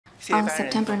On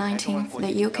September 19th,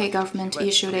 the UK government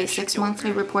issued a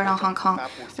 6-monthly report on Hong Kong,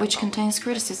 which contains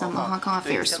criticism on Hong Kong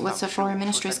affairs. What's the Foreign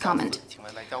Ministry's comment?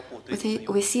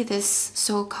 We see this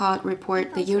so-called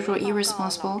report the usual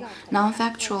irresponsible,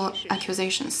 non-factual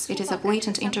accusations. It is a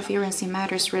blatant interference in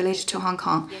matters related to Hong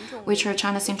Kong, which are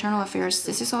China's internal affairs.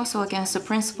 This is also against the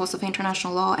principles of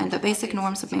international law and the basic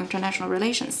norms of international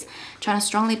relations. China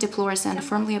strongly deplores and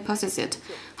firmly opposes it.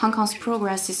 Hong Kong's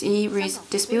progress is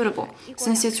indisputable.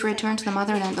 Since its return to the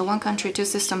motherland, the one country, two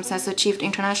systems has achieved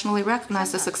internationally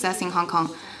recognized success in Hong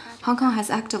Kong. Hong Kong has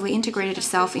actively integrated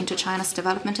itself into China's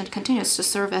development and continues to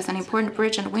serve as an important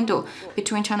bridge and window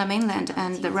between China mainland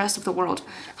and the rest of the world.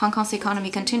 Hong Kong's economy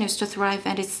continues to thrive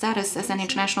and its status as an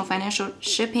international financial,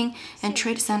 shipping, and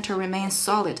trade center remains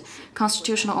solid.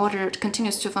 Constitutional order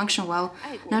continues to function well.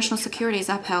 National security is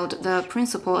upheld. The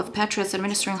principle of patriots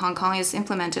administering Hong Kong is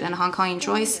implemented, and Hong Kong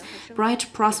enjoys bright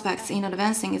prospects in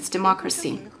advancing its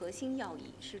democracy.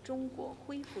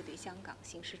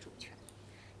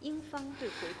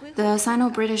 The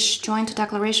Sino-British Joint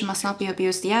Declaration must not be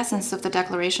abused. The essence of the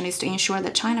declaration is to ensure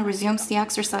that China resumes the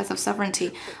exercise of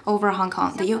sovereignty over Hong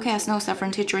Kong. The UK has no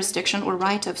sovereignty, jurisdiction, or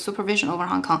right of supervision over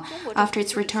Hong Kong after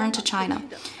its return to China.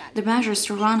 The measures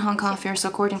to run Hong Kong affairs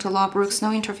according to law brooks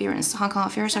no interference. Hong Kong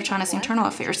affairs are China's internal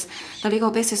affairs. The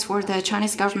legal basis for the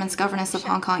Chinese government's governance of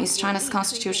Hong Kong is China's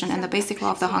constitution and the basic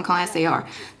law of the Hong Kong SAR.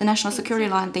 The national security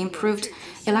law and the improved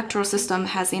electoral system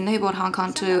has enabled Hong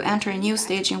Kong to enter a new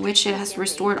stage in which it has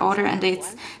restored order and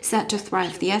it's set to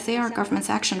thrive. The SAR government's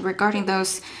action regarding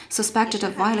those suspected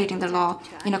of violating the law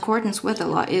in accordance with the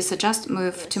law is a just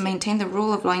move to maintain the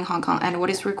rule of law in Hong Kong and what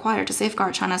is required to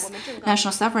safeguard China's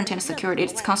national sovereignty and security.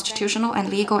 It's constitutional and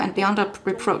legal and beyond a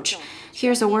reproach.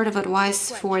 Here's a word of advice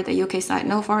for the UK side.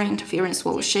 No foreign interference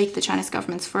will shake the Chinese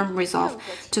government's firm resolve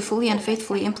to fully and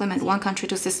faithfully implement one country,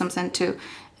 two systems,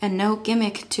 and no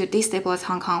gimmick to destabilize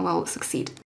Hong Kong will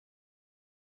succeed.